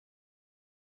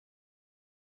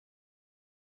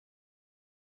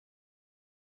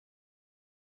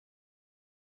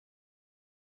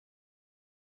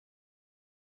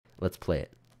Let's play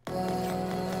it.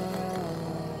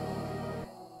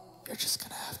 You're just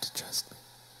gonna have to trust me.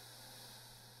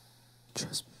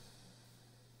 Trust me.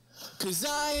 'Cause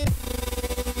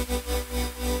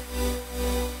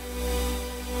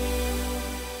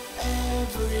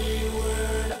every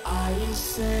word I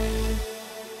say,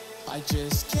 I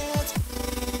just can't.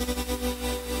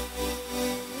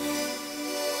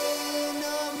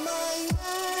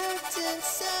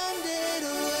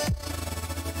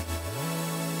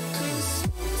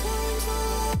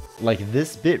 Like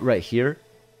this bit right here,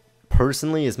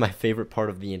 personally, is my favorite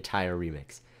part of the entire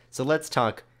remix. So let's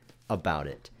talk about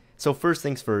it. So first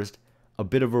things first, a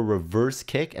bit of a reverse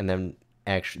kick, and then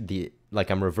actually,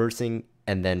 I'm reversing,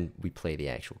 and then we play the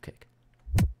actual kick.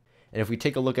 And if we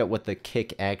take a look at what the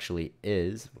kick actually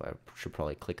is, well, I should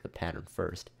probably click the pattern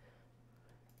first.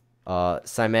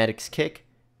 Cymatics kick,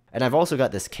 and I've also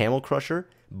got this Camel Crusher,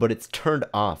 but it's turned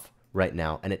off right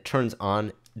now, and it turns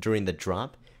on during the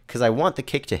drop, because I want the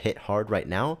kick to hit hard right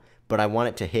now, but I want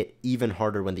it to hit even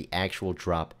harder when the actual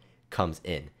drop comes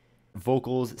in.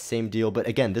 Vocals, same deal, but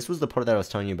again, this was the part that I was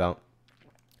telling you about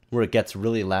where it gets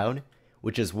really loud,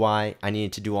 which is why I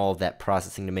needed to do all of that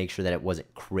processing to make sure that it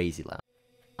wasn't crazy loud.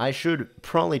 I should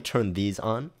probably turn these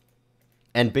on,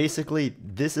 and basically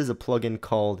this is a plugin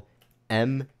called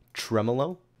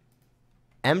Tremolo.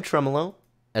 Tremolo,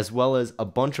 as well as a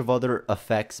bunch of other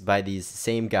effects by these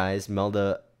same guys,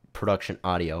 Melda Production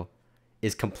Audio,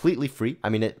 is completely free. I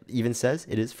mean, it even says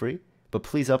it is free, but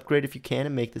please upgrade if you can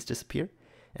and make this disappear.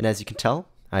 And as you can tell,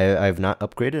 I have not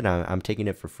upgraded. I'm taking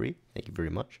it for free. Thank you very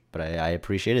much, but I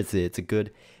appreciate it. It's a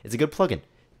good plugin,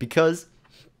 because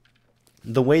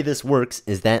the way this works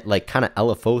is that like kind of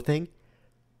LFO thing.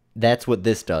 That's what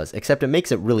this does, except it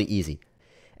makes it really easy.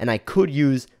 And I could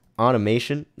use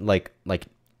automation like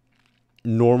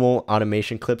normal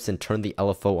automation clips and turn the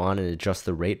LFO on and adjust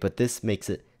the rate, but this makes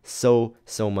it so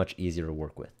much easier to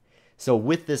work with. So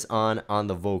with this on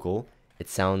the vocal, it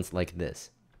sounds like this.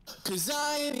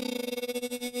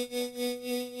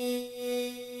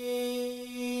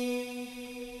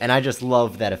 And I just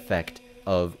love that effect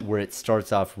of where it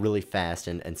starts off really fast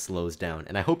and slows down.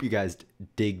 And I hope you guys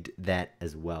dug that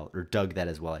as well,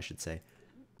 I should say.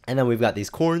 And then we've got these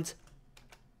chords.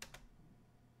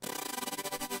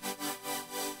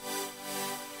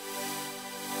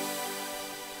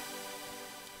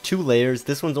 Two layers.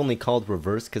 This one's only called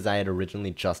reverse because I had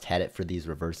originally just had it for these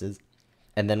reverses.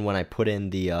 And then when I put in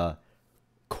the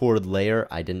chord layer,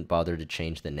 I didn't bother to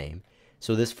change the name.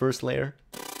 So this first layer,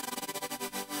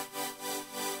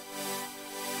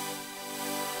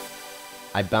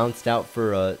 I bounced out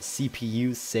for a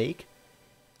CPU's sake.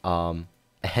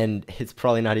 And it's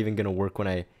probably not even going to work when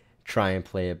I try and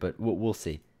play it, but we'll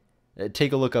see.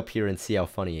 Take a look up here and see how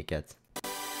funny it gets.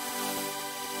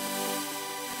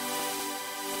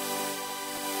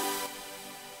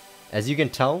 As you can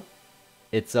tell,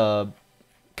 it's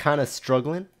kind of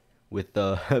struggling with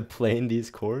playing these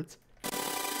chords.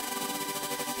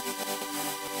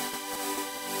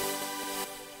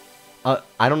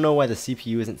 I don't know why the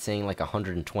CPU isn't saying like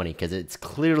 120, because it's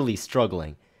clearly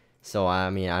struggling. So I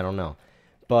mean, I don't know.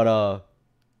 But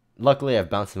luckily I've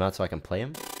bounced them out so I can play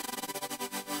them.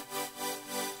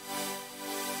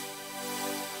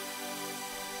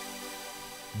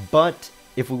 But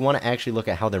if we want to actually look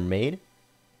at how they're made,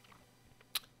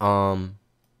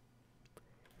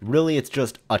 really it's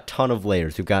just a ton of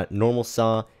layers. We've got normal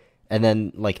saw, and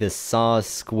then like this saw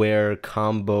square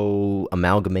combo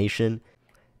amalgamation,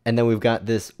 and then we've got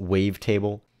this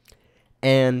wavetable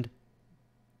and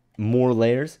more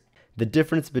layers. The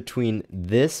difference between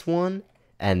this one,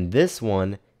 and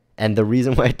the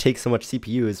reason why it takes so much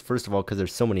CPU is, first of all, because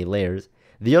there's so many layers.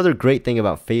 The other great thing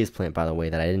about Phase Plant, by the way,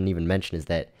 that I didn't even mention, is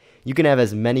that you can have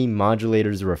as many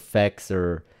modulators or effects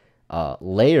or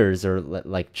layers or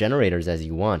like generators as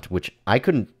you want, which I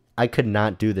could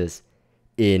not do this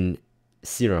in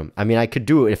Serum. I mean, I could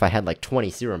do it if I had like 20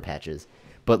 Serum patches,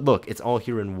 but look, it's all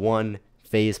here in one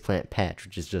Phase Plant patch,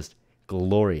 which is just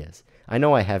glorious. I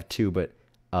know I have two, but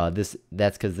that's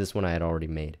because this one I had already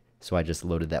made, so I just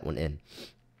loaded that one in.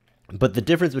 But the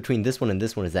difference between this one and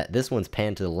this one is that this one's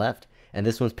panned to the left and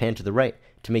this one's panned to the right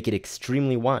to make it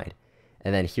extremely wide.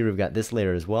 And then here we've got this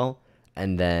layer as well,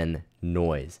 and then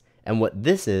noise. And what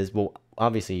this is, well,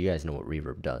 obviously you guys know what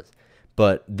reverb does,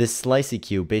 but this slice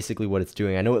EQ, basically what it's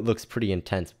doing, I know it looks pretty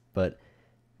intense, but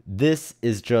this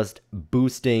is just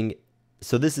boosting.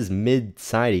 So this is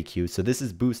mid-side EQ, so this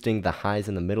is boosting the highs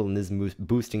in the middle, and this is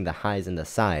boosting the highs in the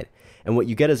side. And what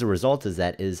you get as a result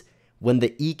is when the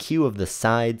EQ of the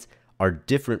sides are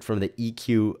different from the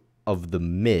EQ of the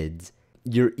mids,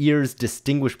 your ears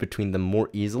distinguish between them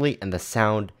more easily, and the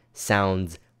sound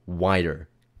sounds wider.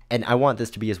 And I want this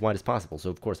to be as wide as possible, so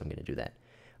of course I'm going to do that.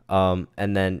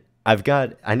 And then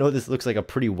I know this looks like a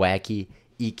pretty wacky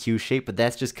EQ shape, but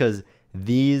that's just because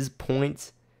these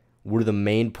points were the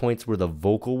main points where the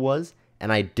vocal was,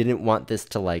 and I didn't want this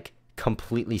to like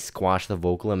completely squash the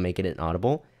vocal and make it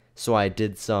inaudible. So I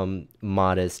did some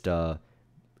modest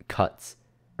cuts,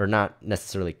 or not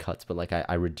necessarily cuts, but like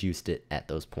I reduced it at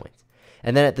those points.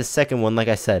 And then at the second one, like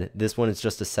I said, this one is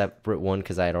just a separate one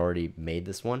because I had already made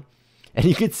this one. And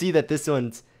you can see that this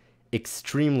one's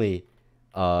extremely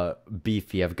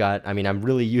beefy. I'm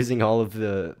really using all of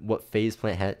what Phase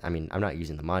Plant has. I'm not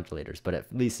using the modulators, but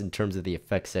at least in terms of the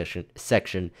effects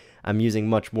section, I'm using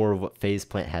much more of what Phase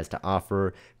Plant has to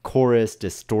offer. Chorus,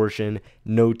 distortion,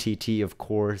 no TT, of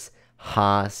course,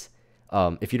 Haas.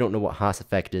 If you don't know what Haas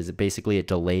effect is, basically it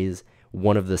delays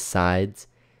one of the sides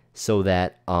so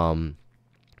that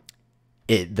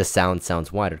the sound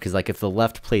sounds wider. Because like if the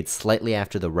left played slightly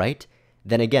after the right,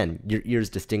 then again, your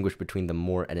ears distinguish between them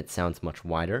more and it sounds much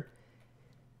wider.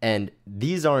 And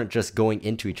these aren't just going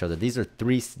into each other. These are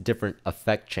three different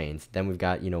effect chains. Then we've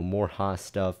got, more Haas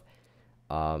stuff,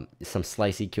 some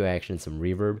slice EQ action, some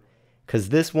reverb. Because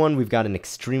this one, we've got an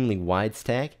extremely wide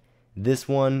stack. This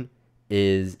one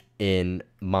is in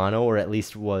mono, or at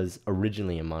least was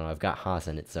originally in mono. I've got Haas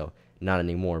in it, so not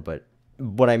anymore. But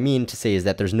what I mean to say is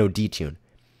that there's no detune,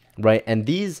 right? And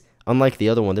these, unlike the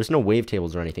other one, there's no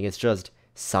wavetables or anything. It's just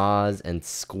saws and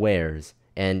squares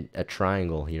and a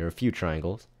triangle here, a few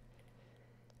triangles.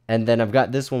 And then I've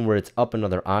got this one where it's up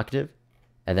another octave,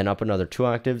 and then up another 2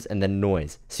 octaves, and then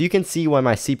noise. So you can see why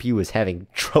my CPU is having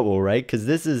trouble, right? Because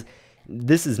this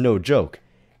is no joke.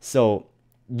 So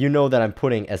you know that I'm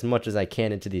putting as much as I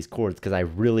can into these chords because I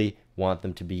really want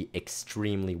them to be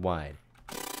extremely wide.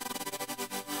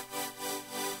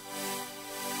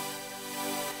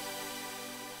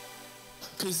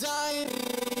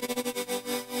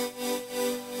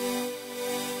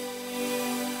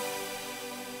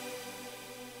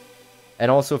 And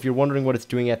also, if you're wondering what it's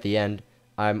doing at the end,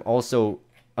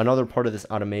 another part of this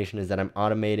automation is that I'm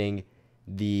automating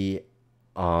the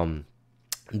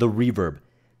reverb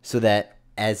so that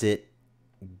as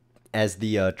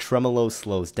the tremolo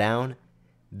slows down,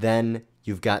 then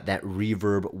you've got that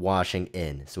reverb washing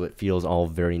in, so it feels all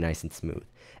very nice and smooth.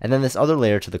 And then this other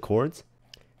layer to the chords.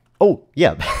 Oh,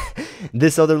 yeah.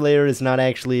 This other layer is not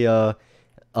actually a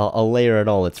layer at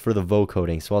all. It's for the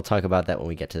vocoding, so I'll talk about that when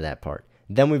we get to that part.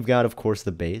 Then we've got, of course,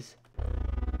 the bass.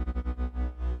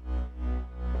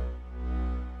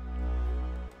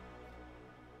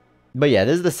 But yeah,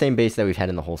 this is the same bass that we've had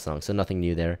in the whole song, so nothing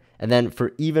new there. And then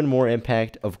for even more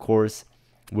impact, of course,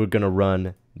 we're going to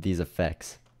run these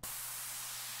effects.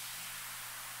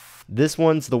 This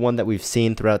one's the one that we've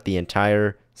seen throughout the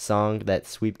entire song, that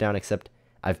sweep down, except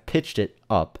I've pitched it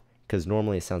up, because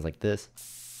normally it sounds like this,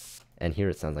 and here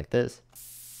it sounds like this.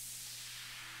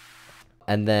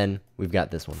 And then we've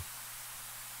got this one.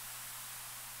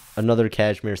 Another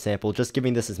cashmere sample, just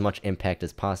giving this as much impact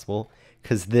as possible,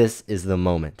 because this is the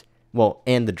moment. Well,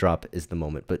 and the drop is the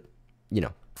moment, but,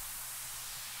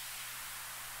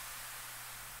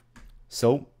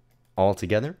 So, all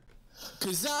together.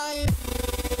 Every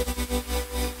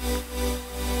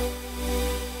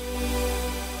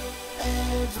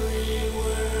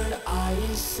word I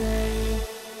say,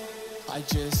 I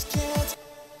just can't.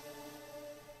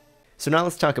 So now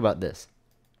let's talk about this.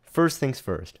 First things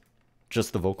first,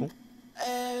 just the vocal.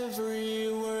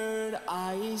 Every word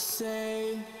I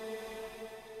say.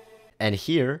 And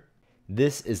here,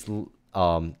 this is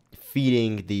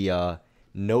feeding the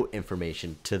note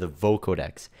information to the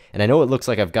vocodex. And I know it looks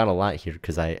like I've got a lot here,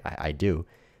 because I do.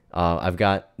 I've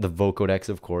got the vocodex,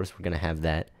 of course. We're going to have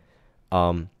that.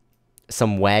 Some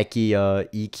wacky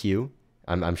EQ.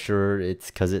 I'm sure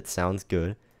it's because it sounds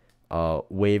good.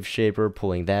 Wave shaper,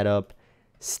 pulling that up.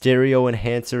 Stereo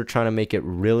enhancer, trying to make it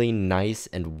really nice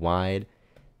and wide.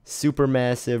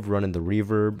 Supermassive, running the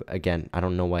reverb. Again, I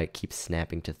don't know why it keeps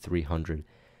snapping to 300.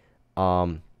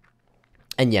 And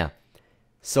yeah.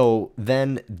 So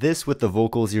then this with the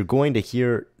vocals, you're going to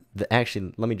hear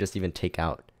actually, let me just even take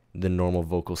out the normal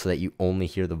vocal so that you only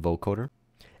hear the vocoder.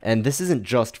 And this isn't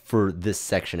just for this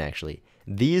section, actually.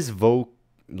 This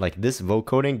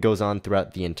vocoding goes on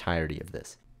throughout the entirety of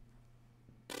this.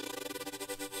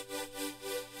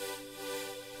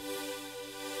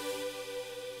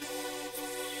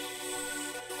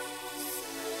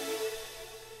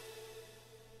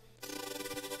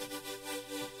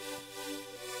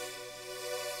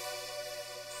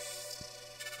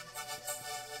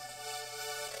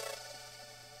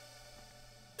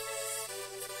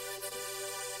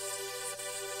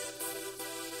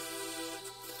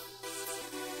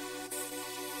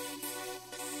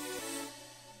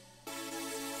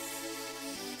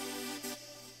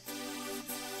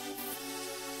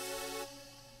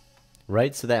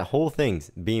 right? So that whole thing's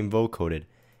being vocoded.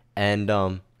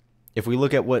 And if we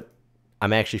look at what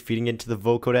I'm actually feeding into the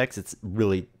vocodex, it's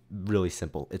really, really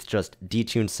simple. It's just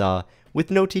detuned saw with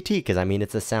no TT, because I mean,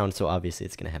 it's a sound, so obviously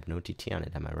it's going to have no TT on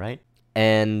it, am I right?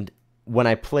 And when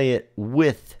I play it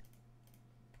with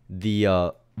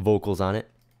the vocals on it,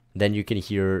 then you can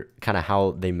hear kind of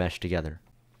how they mesh together.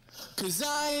 'Cause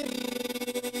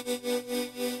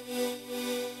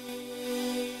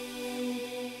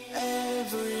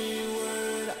every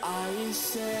word I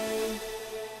say,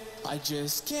 I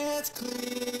just can't clean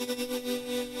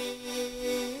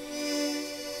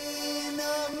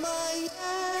up my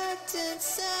act and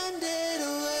send it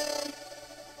away.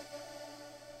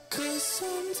 'Cause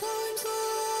sometimes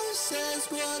life says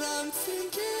what I'm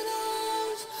thinking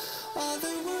of,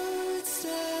 other words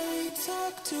stay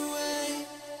tucked away.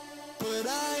 But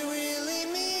I really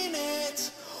mean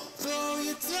it, though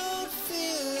you don't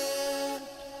feel it.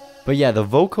 But yeah, the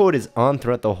vocode is on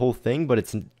throughout the whole thing, but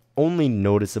it's only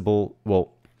noticeable,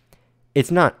 well, it's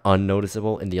not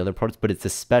unnoticeable in the other parts, but it's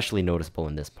especially noticeable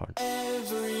in this part.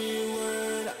 Every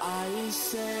word I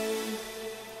say,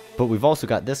 But we've also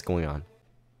got this going on.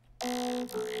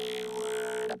 every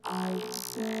word I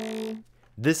say.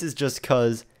 This is just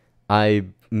because I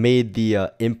made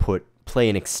the input play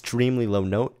an extremely low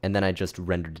note, and then I just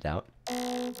rendered it out.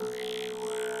 Every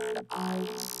word I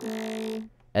say.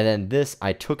 And then this,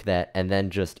 I took that and then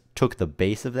just took the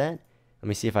bass of that. Let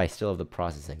me see if I still have the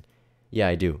processing. Yeah,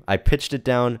 I do. I pitched it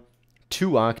down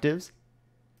 2 octaves.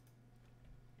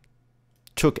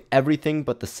 Took everything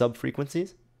but the sub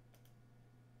frequencies.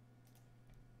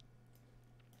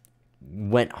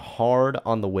 Went hard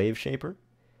on the wave shaper.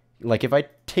 Like if I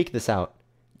take this out,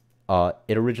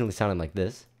 it originally sounded like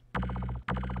this.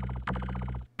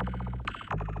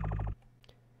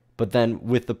 But then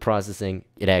with the processing,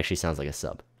 it actually sounds like a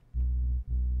sub.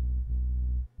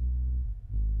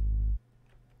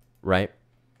 Right?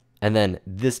 And then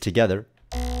this together,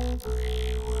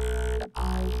 Every word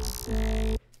I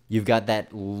say. you've got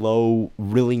that low,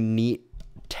 really neat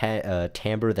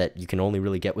timbre that you can only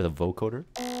really get with a vocoder.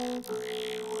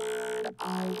 Every word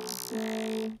I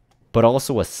say. But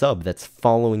also a sub that's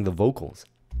following the vocals.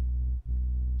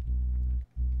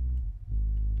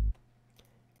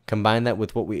 Combine that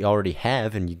with what we already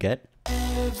have and you get.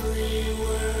 Every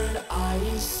word I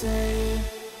say.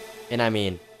 And I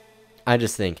mean, I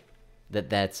just think that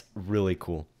that's really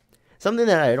cool. Something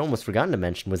that I had almost forgotten to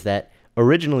mention was that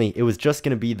originally it was just going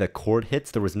to be the chord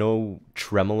hits. There was no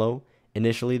tremolo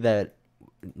initially that,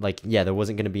 like, yeah, there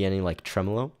wasn't going to be any, like,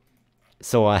 tremolo.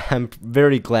 So I'm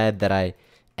very glad that I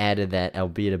added that,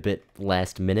 albeit a bit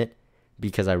last minute,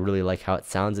 because I really like how it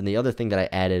sounds. And the other thing that I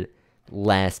added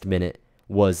last minute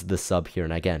was the sub here.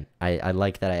 And again, I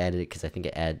like that I added it because I think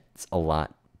it adds a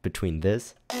lot between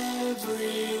this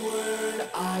Every word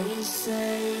I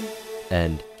say.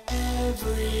 and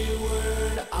Every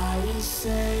word I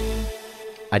say.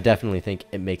 I definitely think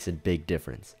it makes a big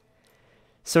difference.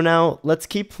 So now let's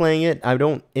keep playing it. I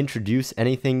don't introduce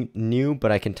anything new,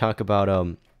 but I can talk about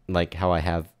like how I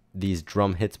have these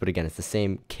drum hits, but again, it's the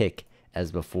same kick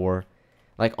as before.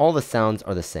 Like all the sounds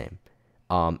are the same,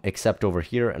 except over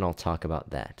here, and I'll talk about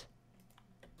that.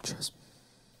 Trust me.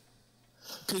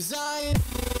 'Cause I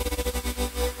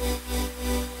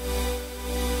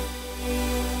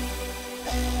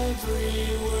every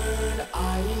word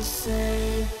I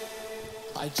say,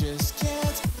 I just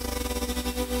can't clean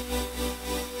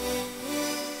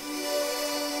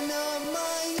up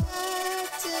my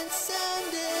act and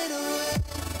send it away.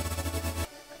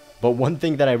 But one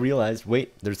thing that I realized,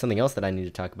 wait, there's something else that I need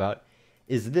to talk about,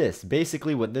 is this.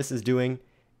 Basically what this is doing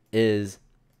is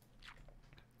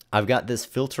I've got this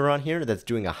filter on here that's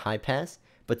doing a high pass,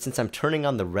 but since I'm turning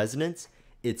on the resonance,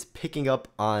 it's picking up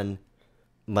on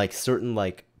like certain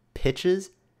like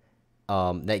pitches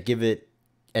that give it,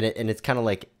 and it's kind of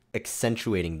like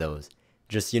accentuating those,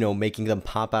 just, you know, making them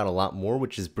pop out a lot more,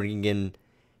 which is bringing in,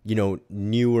 you know,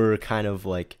 newer kind of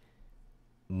like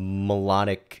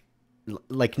melodic,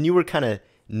 like newer kind of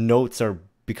notes are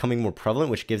becoming more prevalent,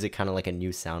 which gives it kind of like a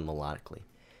new sound melodically.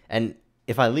 And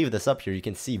if I leave this up here, you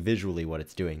can see visually what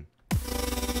it's doing. Clean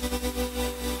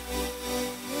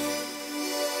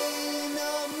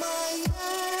up my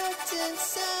act and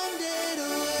send it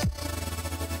away.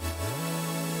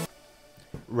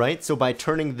 Right? So by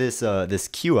turning this this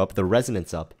Q up, the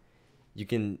resonance up, you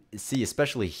can see,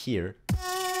 especially here,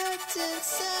 Act and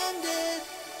send it.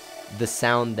 the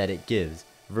sound that it gives,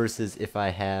 versus if I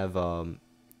have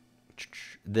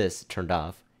this turned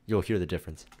off, you'll hear the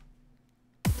difference.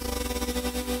 Clean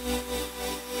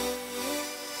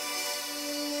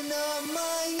up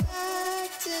my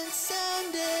act and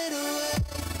send it away.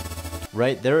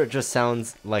 right? There it just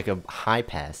sounds like a high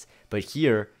pass, but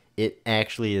here it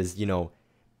actually is, you know,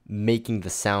 making the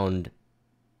sound,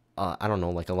 I don't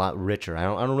know, like a lot richer. I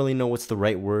don't really know what's the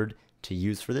right word to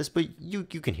use for this, but you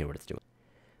can hear what it's doing.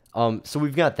 So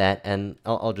we've got that, and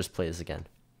I'll just play this again.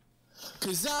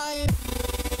 'Cause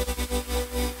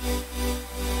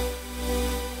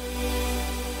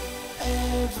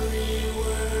every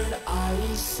word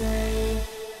I say,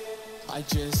 I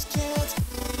just can't.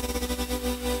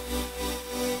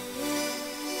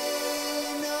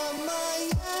 No,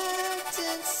 my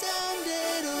accent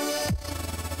sounded away.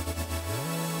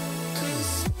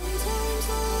 'Cause sometimes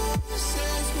love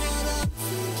says what I'm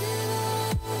thinking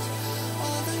of.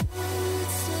 All the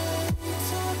words say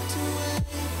tucked away,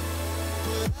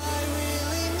 but I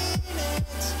really mean it.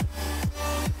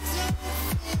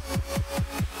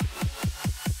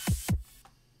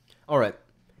 All right.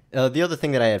 The other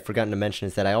thing that I had forgotten to mention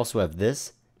is that I also have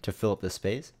this to fill up the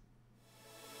space.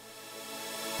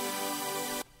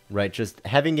 Right, just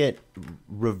having it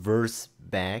reverse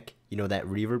back, you know, that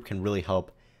reverb can really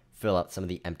help fill out some of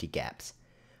the empty gaps.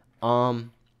 The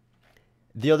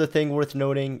other thing worth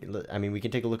noting, I mean, we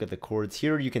can take a look at the chords.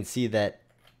 Here you can see that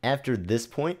after this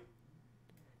point,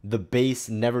 the bass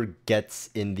never gets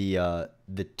in the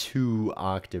 2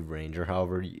 octave range, or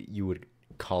however you would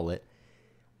call it.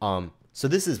 So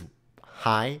this is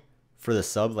high for the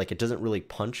sub, like it doesn't really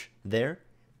punch there,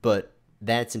 but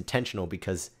that's intentional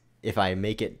because if I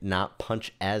make it not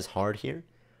punch as hard here,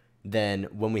 then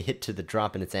when we hit to the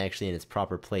drop and it's actually in its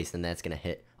proper place, then that's going to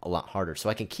hit a lot harder. So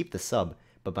I can keep the sub,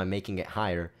 but by making it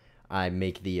higher, I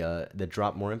make the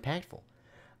drop more impactful.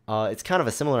 It's kind of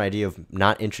a similar idea of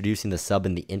not introducing the sub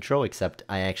in the intro, except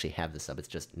I actually have the sub. It's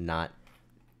just not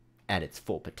at its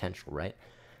full potential, right?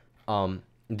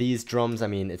 These drums, I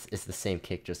mean, it's the same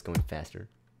kick, just going faster.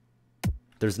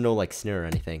 There's no like snare or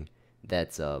anything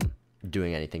that's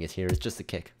doing anything. It's here. It's just the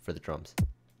kick for the drums.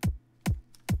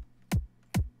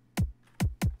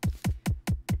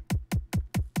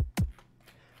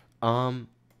 And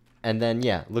then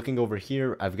yeah, looking over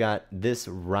here, I've got this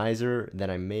riser that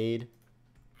I made.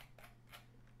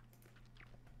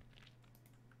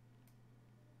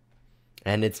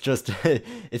 And it's just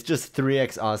it's just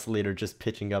 3x oscillator just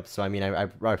pitching up. So I mean, I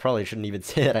probably shouldn't even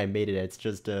say that I made it. It's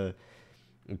just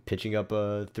pitching up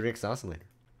a 3x oscillator.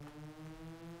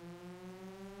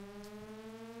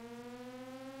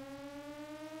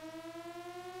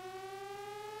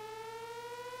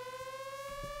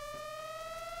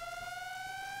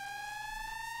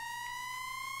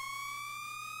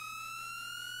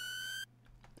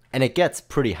 And it gets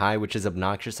pretty high, which is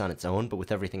obnoxious on its own, but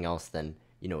with everything else, then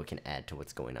you know it can add to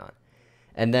what's going on.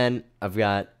 And then I've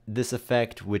got this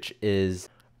effect, which is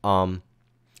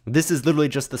this is literally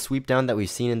just the sweep down that we've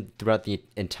seen throughout the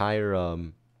entire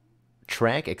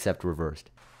track, except reversed.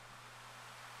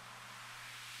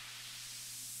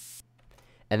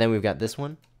 And then we've got this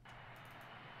one,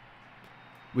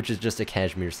 which is just a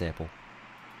Kashmir sample.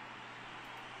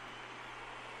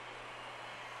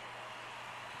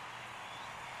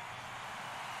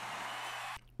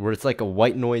 Where it's like a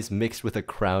white noise mixed with a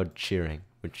crowd cheering,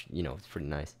 which, you know, it's pretty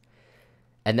nice.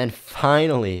 And then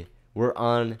finally, we're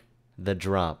on the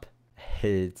drop.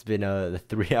 It's been a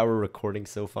 3-hour recording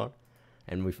so far,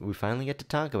 and we finally get to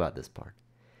talk about this part.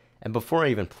 And before I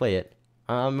even play it,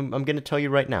 I'm going to tell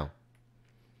you right now.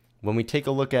 When we take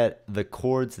a look at the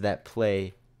chords that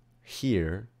play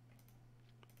here,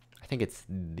 I think it's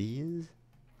these?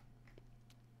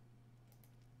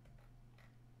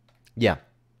 Yeah.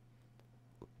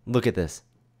 Look at this.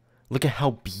 Look at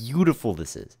how beautiful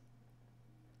this is.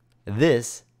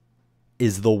 This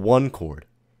is the 1 chord.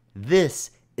 This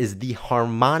is the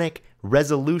harmonic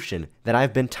resolution that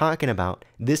I've been talking about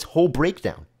this whole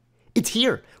breakdown. It's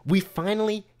here. We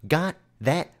finally got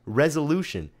that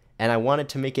resolution, and I wanted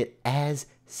to make it as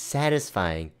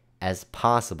satisfying as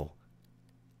possible.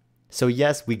 So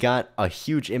yes, we got a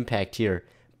huge impact here,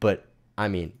 but I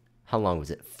mean, how long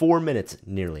was it? 4 minutes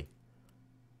nearly.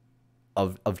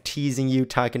 Of teasing you,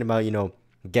 talking about, you know,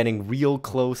 getting real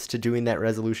close to doing that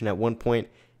resolution at one point,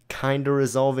 kind of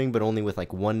resolving, but only with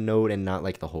like 1 note and not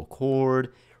like the whole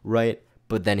chord, right?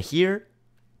 But then here,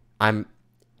 I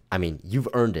mean, you've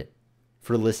earned it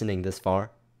for listening this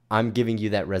far. I'm giving you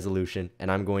that resolution,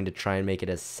 and I'm going to try and make it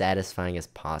as satisfying as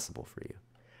possible for you.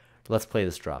 Let's play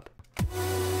this drop.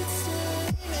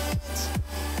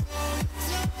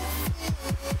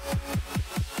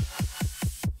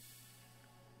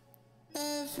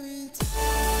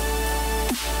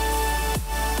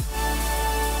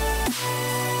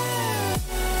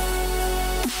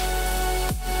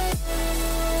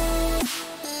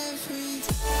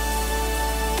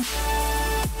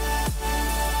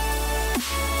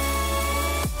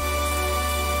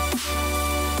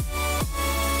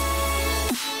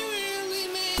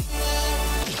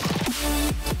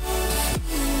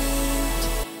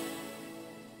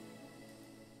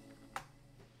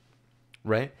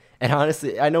 right? And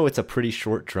honestly, I know it's a pretty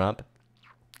short drop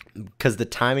because the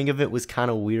timing of it was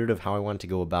kind of weird of how I wanted to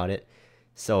go about it.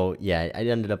 So yeah, it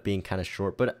ended up being kind of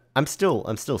short, but I'm still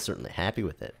certainly happy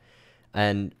with it.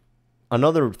 And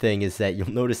another thing is that you'll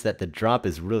notice that the drop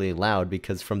is really loud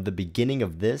because from the beginning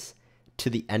of this to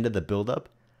the end of the buildup,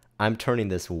 I'm turning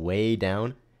this way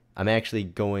down. I'm actually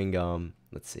going,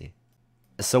 let's see.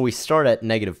 So we start at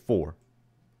 -4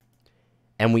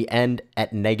 and we end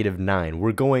at -9.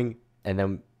 We're going, and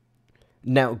then,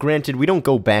 now granted, we don't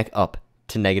go back up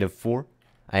to -4.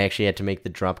 I actually had to make the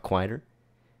drop quieter,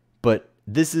 but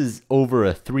this is over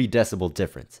a 3 decibel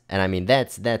difference. And I mean,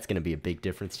 that's going to be a big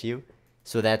difference to you.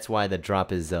 So that's why the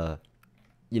drop is,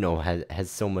 you know,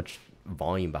 has so much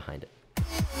volume behind it.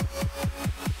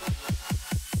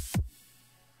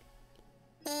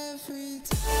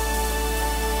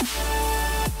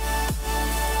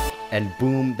 And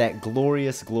boom, that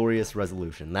glorious, glorious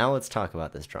resolution. Now let's talk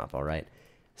about this drop, all right?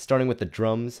 Starting with the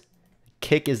drums,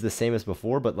 kick is the same as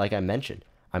before, but like I mentioned,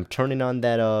 I'm turning on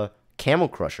that camel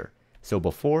crusher. So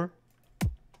before,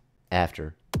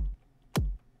 after,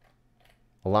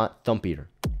 a lot thumpier.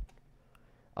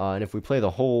 And if we play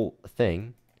the whole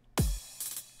thing,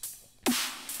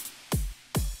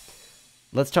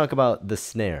 let's talk about the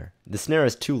snare. The snare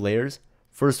has 2 layers.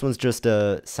 First one's just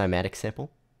a cymatic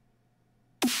sample,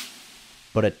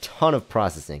 but a ton of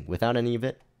processing without any of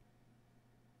it.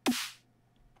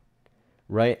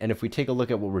 Right? And if we take a look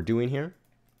at what we're doing here,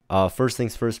 first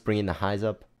things first, bringing the highs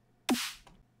up.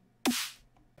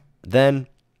 Then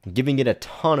giving it a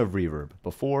ton of reverb.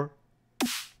 Before,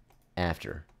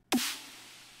 after.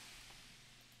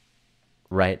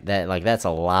 Right? That's a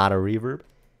lot of reverb.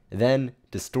 Then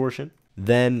distortion.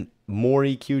 Then more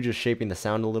EQ, just shaping the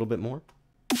sound a little bit more.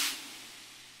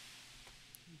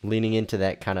 Leaning into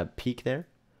that kind of peak there.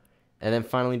 And then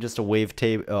finally just a wave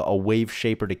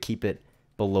shaper to keep it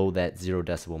below that 0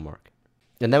 decibel mark.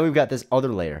 And then we've got this other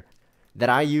layer that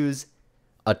I use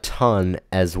a ton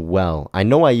as well. I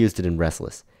know I used it in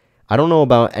Restless. I don't know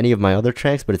about any of my other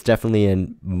tracks, but it's definitely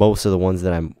in most of the ones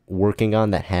that I'm working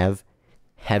on that have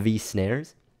heavy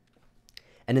snares.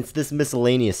 And it's this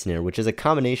miscellaneous snare, which is a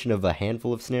combination of a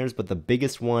handful of snares, but the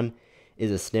biggest one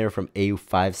is a snare from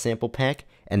AU5 sample pack,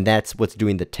 and that's what's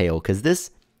doing the tail. Because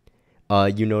this,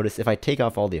 you notice, if I take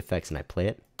off all the effects and I play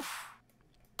it,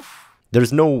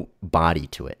 there's no body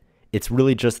to it. It's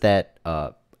really just that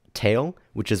tail,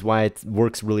 which is why it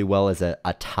works really well as a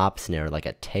top snare, like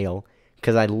a tail,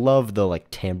 because I love the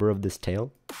timbre of this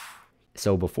tail.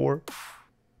 So before,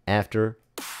 after,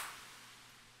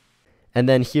 and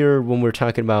then here when we're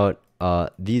talking about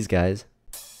these guys,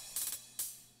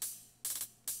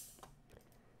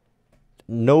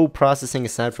 no processing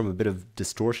aside from a bit of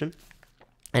distortion.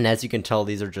 And as you can tell,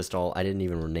 these are just all, I didn't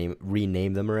even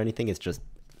rename them or anything. It's just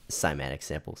cymatic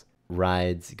samples.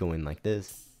 Rides going like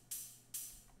this.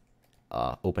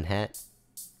 Open hat.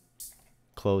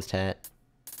 Closed hat.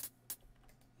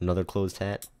 Another closed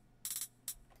hat.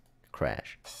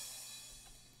 Crash.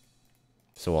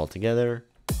 So all together.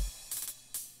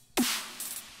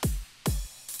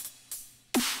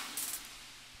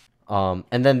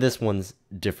 And then this one's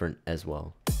different as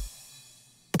well.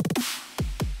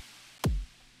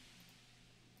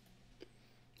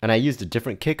 And I used a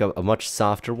different kick, a much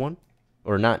softer one.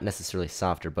 Or not necessarily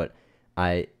softer, but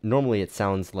normally it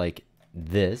sounds like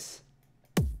this.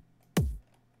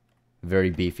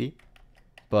 Very beefy.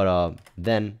 But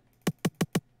then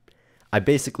I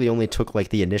basically only took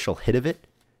the initial hit of it.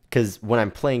 Because when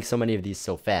I'm playing so many of these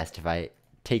so fast, if I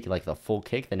take the full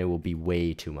kick, then it will be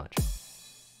way too much.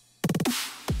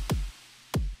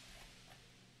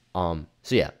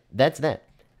 So yeah, that's that.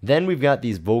 Then we've got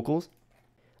these vocals.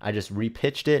 I just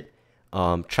repitched it,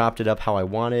 chopped it up how I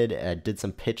wanted, did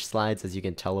some pitch slides, as you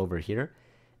can tell over here,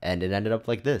 and it ended up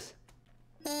like this.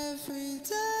 Every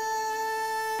day.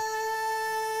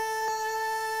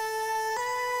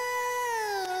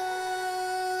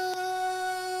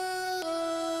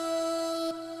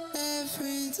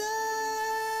 Every day.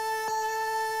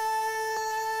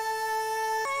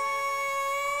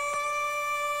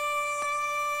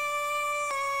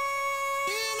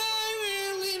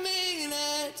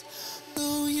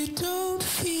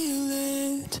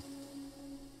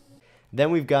 Then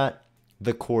we've got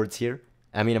the chords here.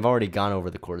 I mean, I've already gone over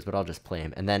the chords, but I'll just play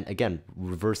them. And then, again,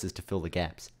 reverses to fill the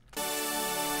gaps.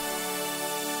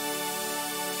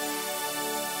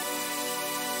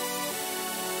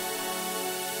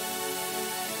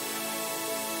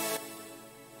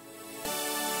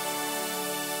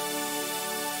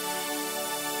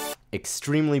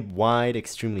 Extremely wide,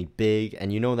 extremely big,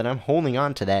 and you know that I'm holding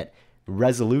on to that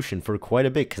resolution for quite a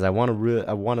bit because I want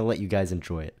to let you guys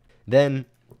enjoy it. Then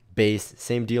bass,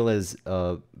 same deal as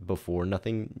before,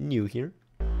 nothing new here.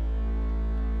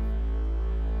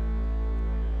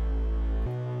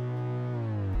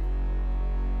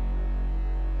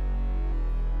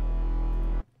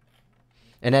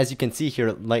 And as you can see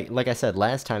here, like I said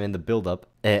last time in the build-up,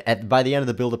 by the end of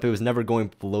the build-up, it was never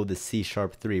going below the C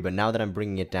sharp 3. But now that I'm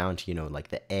bringing it down to, you know, like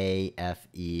the A, F,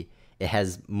 E, it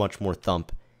has much more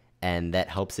thump. And that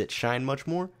helps it shine much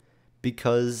more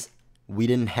because we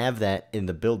didn't have that in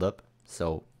the build-up.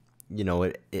 So, you know,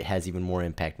 it has even more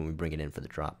impact when we bring it in for the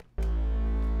drop.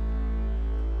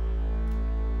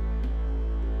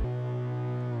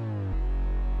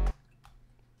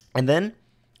 And then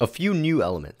a few new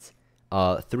elements.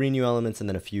 3 new elements and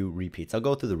then a few repeats. I'll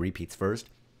go through the repeats first.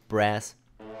 Brass.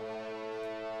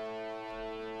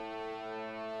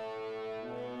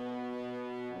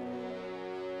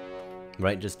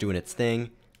 Right, just doing its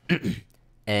thing.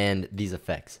 And these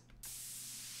effects.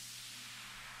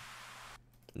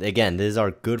 Again, this is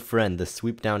our good friend, the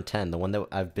Sweep Down 10, the one that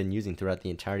I've been using throughout the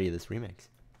entirety of this remix.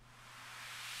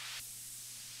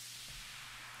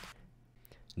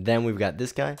 Then we've got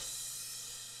this guy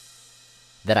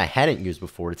that I hadn't used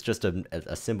before. It's just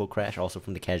a cymbal crash, also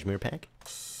from the Cashmere pack.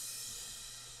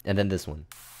 And then this one.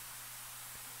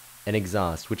 An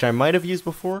exhaust, which I might have used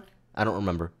before. I don't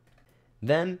remember.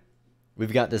 Then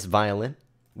we've got this violin,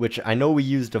 which I know we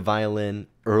used a violin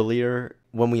earlier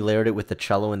when we layered it with the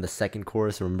cello in the second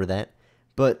chorus. Remember that?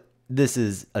 But this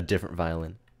is a different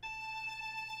violin.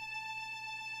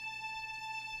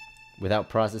 Without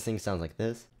processing, sounds like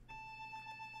this.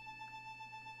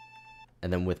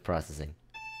 And then with processing.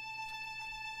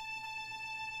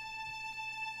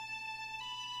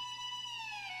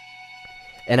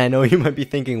 And I know you might be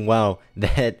thinking, wow,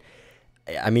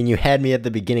 I mean, you had me at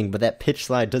the beginning, but that pitch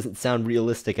slide doesn't sound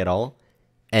realistic at all.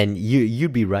 And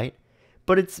you'd be right.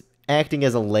 But it's acting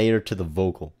as a layer to the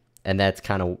vocal. And that's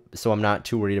kind of, so I'm not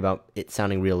too worried about it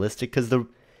sounding realistic, because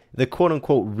the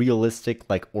quote-unquote realistic,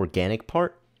 like, organic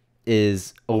part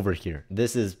is over here.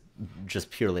 This is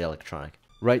just purely electronic.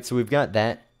 Right, so we've got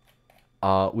that.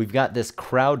 We've got this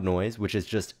crowd noise, which is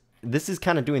just, this is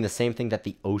kind of doing the same thing that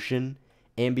the ocean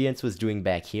ambience was doing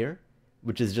back here,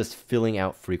 which is just filling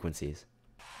out frequencies.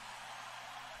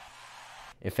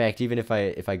 In fact, even if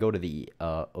I go to the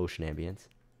ocean ambience,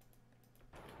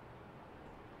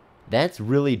 that's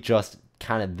really just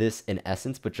kind of this in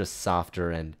essence, but just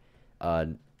softer and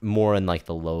more in like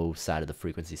the low side of the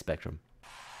frequency spectrum.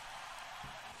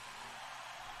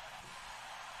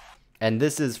 And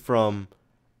this is from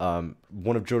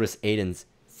one of Jodas Aiden's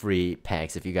free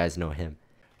packs, if you guys know him.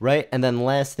 Right, and then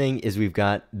last thing is we've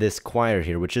got this choir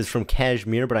here, which is from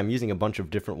Cashmere, but I'm using a bunch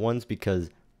of different ones because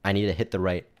I need to hit the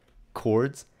right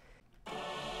chords.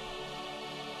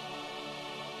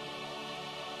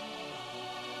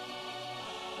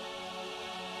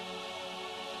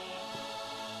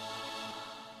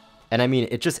 And I mean,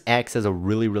 it just acts as a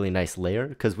really, really nice layer,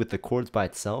 because with the chords by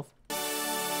itself,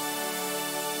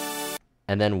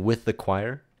 and then with the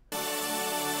choir,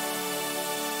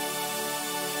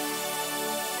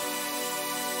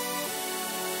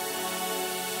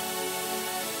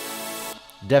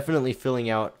 definitely filling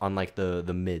out on like the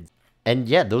mids. And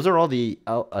yeah, those are all the,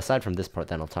 aside from this part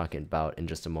that I'll talk about in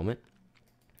just a moment.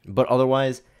 But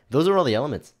otherwise, those are all the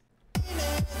elements.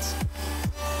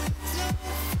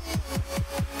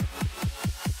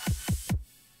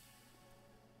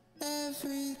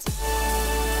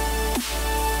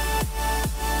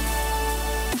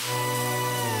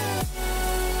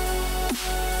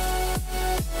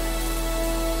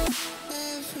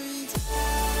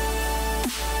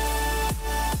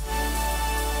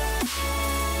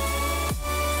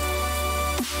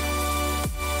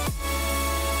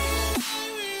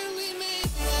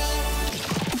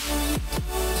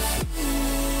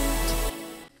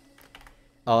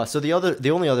 So the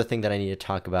only other thing that I need to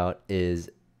talk about is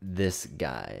this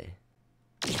guy.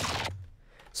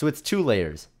 So it's 2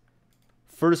 layers.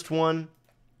 First one,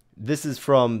 this is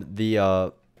from the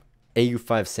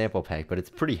AU5 sample pack, but it's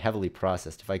pretty heavily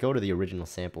processed. If I go to the original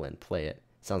sample and play it,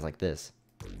 it sounds like this.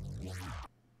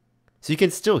 So you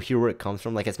can still hear where it comes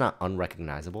from, like it's not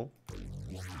unrecognizable.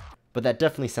 But that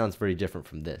definitely sounds very different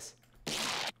from this.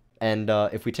 And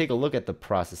if we take a look at the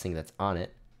processing that's on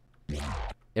it,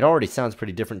 it already sounds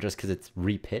pretty different just because it's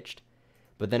repitched.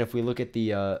 But then if we look at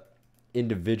the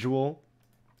individual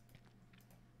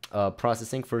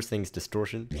processing, first thing's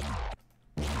distortion.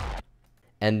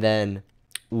 And then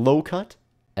low cut.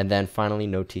 And then finally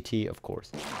no TT, of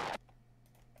course.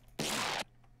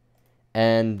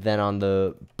 And then on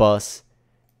the bus,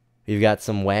 we've got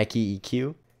some wacky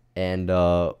EQ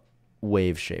and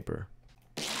wave shaper.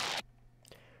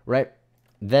 right?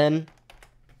 Then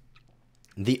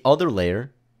the other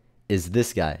layer is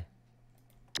this guy.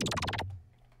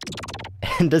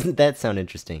 And doesn't that sound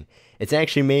interesting? It's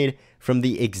actually made from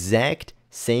the exact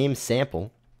same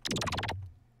sample.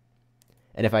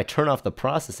 And if I turn off the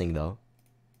processing though,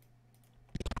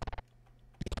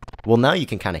 well, now you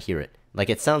can kind of hear it. Like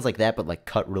it sounds like that, but like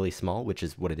cut really small, which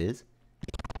is what it is.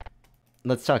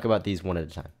 Let's talk about these one at a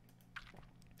time.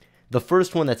 The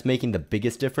first one that's making the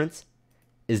biggest difference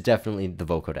is definitely the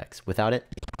Vocoding. Without it,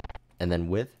 and then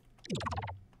with,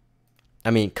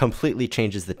 I mean, completely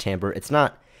changes the timbre. It's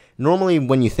not, normally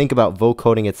when you think about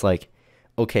vocoding, it's like,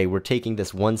 okay, we're taking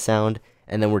this one sound,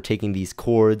 and then we're taking these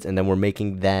chords, and then we're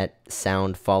making that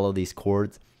sound follow these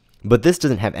chords. But this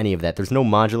doesn't have any of that. There's no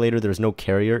modulator, there's no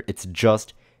carrier. It's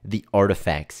just the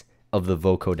artifacts of the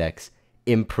Vocoding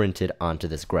imprinted onto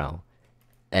this growl.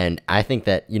 And I think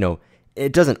that, you know,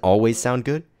 it doesn't always sound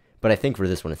good, but I think for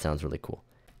this one it sounds really cool.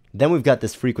 Then we've got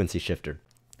this frequency shifter.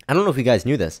 I don't know if you guys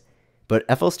knew this, but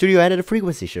FL Studio added a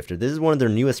frequency shifter. This is one of their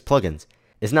newest plugins.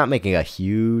 It's not making a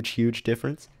huge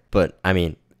difference, but I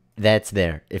mean, that's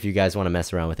there. If you guys want to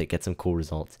mess around with it, get some cool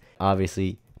results.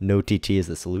 Obviously, no TT is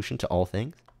the solution to all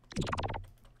things.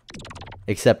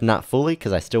 Except not fully,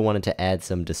 because I still wanted to add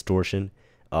some distortion,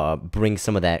 bring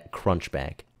some of that crunch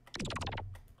back.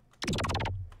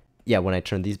 Yeah, when I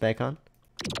turn these back on,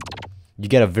 you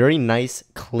get a very nice,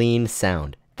 clean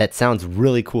sound. That sounds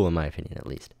really cool in my opinion, at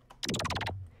least.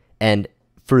 And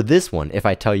for this one, if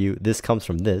I tell you this comes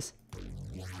from this,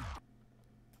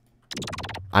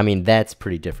 I mean, that's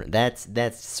pretty different. That's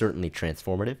certainly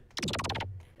transformative.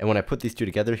 And when I put these two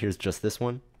together, here's just this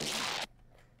one.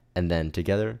 And then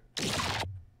together.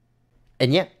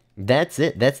 And yeah, that's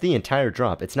it. That's the entire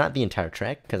drop. It's not the entire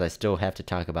track, because I still have to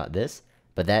talk about this.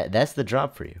 But that's the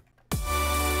drop for you.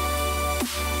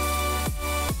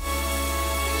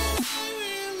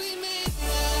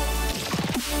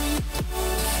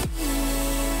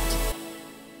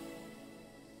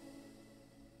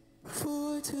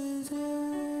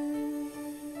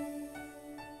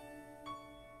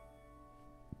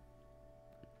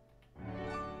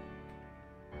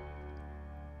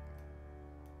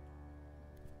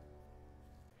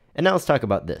 And now let's talk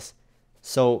about this.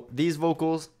 So these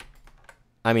vocals,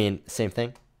 I mean, same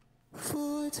thing.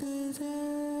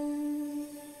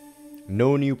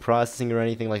 No new processing or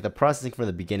anything. Like the processing from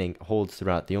the beginning holds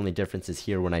throughout. The only difference is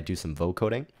here when I do some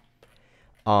vocoding.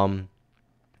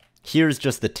 Here's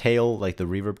just the tail, like the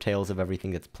reverb tails of everything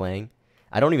that's playing.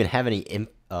 I don't even have any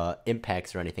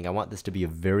impacts or anything. I want this to be a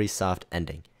very soft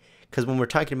ending. Because when we're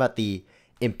talking about the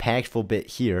impactful bit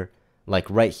here, like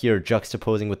right here,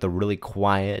 juxtaposing with the really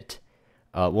quiet,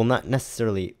 well, not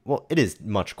necessarily, well, it is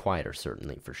much quieter,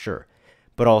 certainly, for sure.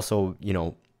 But also, you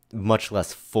know, much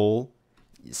less full,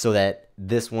 so that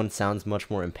this one sounds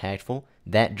much more impactful.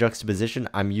 That juxtaposition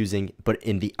I'm using, but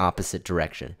in the opposite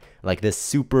direction. Like this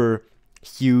super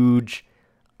huge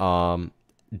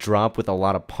drop with a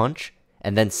lot of punch,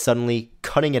 and then suddenly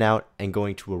cutting it out and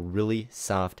going to a really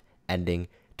soft ending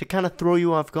to kind of throw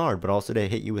you off guard, but also to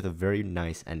hit you with a very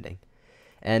nice ending.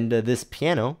 And this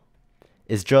piano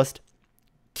is just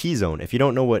Keyzone. If you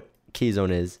don't know what Keyzone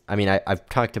is, I mean, I've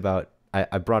talked about,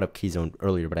 I brought up Keyzone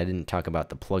earlier, but I didn't talk about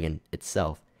the plugin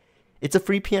itself. It's a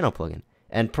free piano plugin,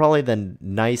 and probably the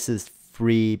nicest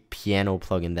free piano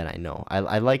plugin that I know.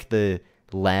 I like the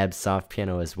Labs soft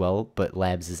piano as well, but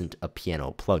Labs isn't a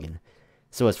piano plugin.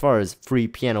 So as far as free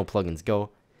piano plugins go,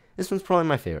 this one's probably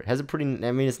my favorite. It has a pretty,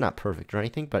 I mean, it's not perfect or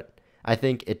anything, but I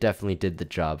think it definitely did the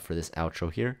job for this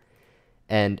outro here.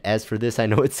 And as for this, I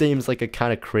know it seems like a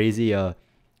kind of crazy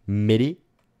MIDI,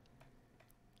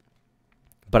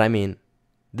 but I mean,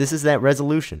 this is that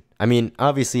resolution. I mean,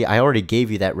 obviously, I already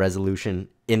gave you that resolution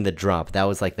in the drop. That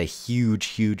was like the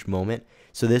huge moment.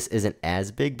 So this isn't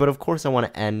as big, but of course I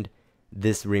want to end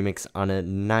this remix on a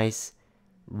nice,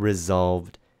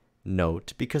 resolved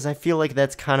note, because I feel like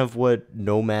that's kind of what,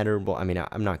 no matter, well, I mean,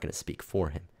 I'm not going to speak for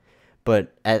him,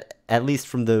 but at least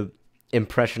from the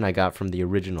impression I got from the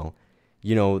original,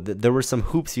 you know, there were some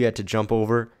hoops you had to jump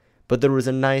over, but there was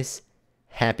a nice,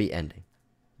 happy ending,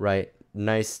 right?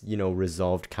 Nice, you know,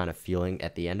 resolved kind of feeling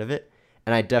at the end of it.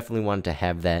 And I definitely wanted to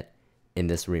have that in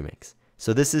this remix.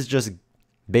 So this is just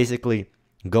basically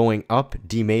going up,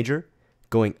 D major,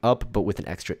 going up, but with an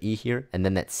extra E here, and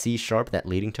then that C sharp, that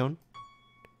leading tone,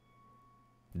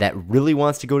 that really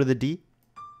wants to go to the D.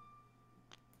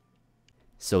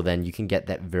 So then you can get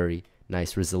that very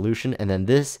nice resolution. And then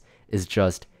this is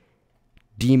just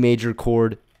D major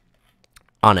chord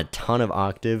on a ton of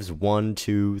octaves, 1,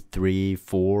 2, 3,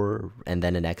 4, and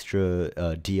then an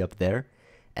extra D up there,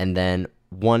 and then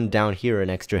one down here, an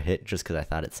extra hit, just because I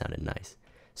thought it sounded nice.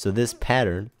 So this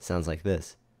pattern sounds like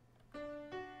this.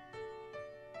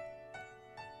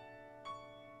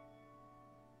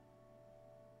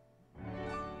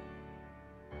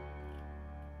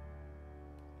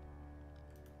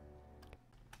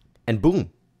 And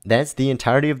boom, that's the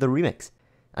entirety of the remix.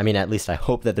 I mean, at least I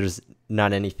hope that there's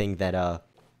not anything that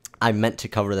I meant to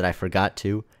cover that I forgot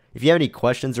to. If you have any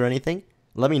questions or anything,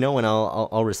 let me know and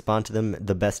I'll respond to them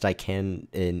the best I can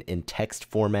in text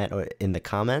format or in the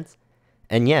comments.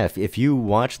 And yeah, if you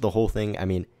watch the whole thing, I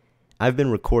mean, I've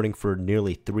been recording for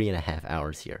nearly 3.5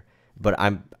 hours here, but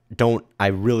I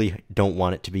really don't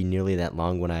want it to be nearly that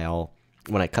long when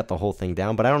I cut the whole thing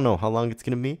down. But I don't know how long it's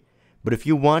gonna be. But if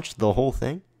you watched the whole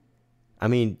thing, I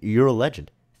mean, you're a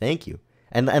legend. Thank you.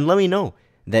 And let me know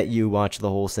that you watched the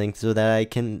whole thing so that I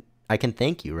can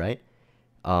thank you, right?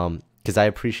 Because I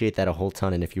appreciate that a whole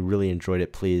ton. And if you really enjoyed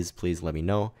it, please let me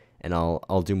know, and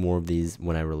I'll do more of these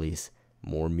when I release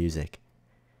more music.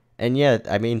 And yeah,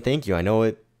 I mean, thank you. I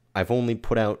know I've only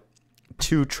put out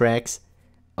 2 tracks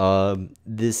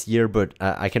this year, but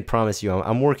I can promise you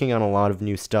I'm working on a lot of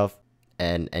new stuff.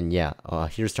 And yeah,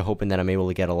 here's to hoping that I'm able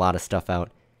to get a lot of stuff out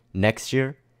next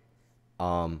year.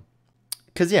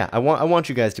 Cause yeah, I want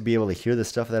you guys to be able to hear the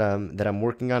stuff that I'm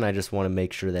working on. I just want to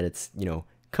make sure that it's,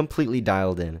 completely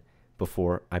dialed in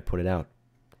before I put it out.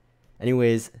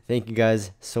 Anyways, thank you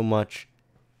guys so much,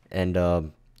 and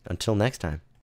until next time.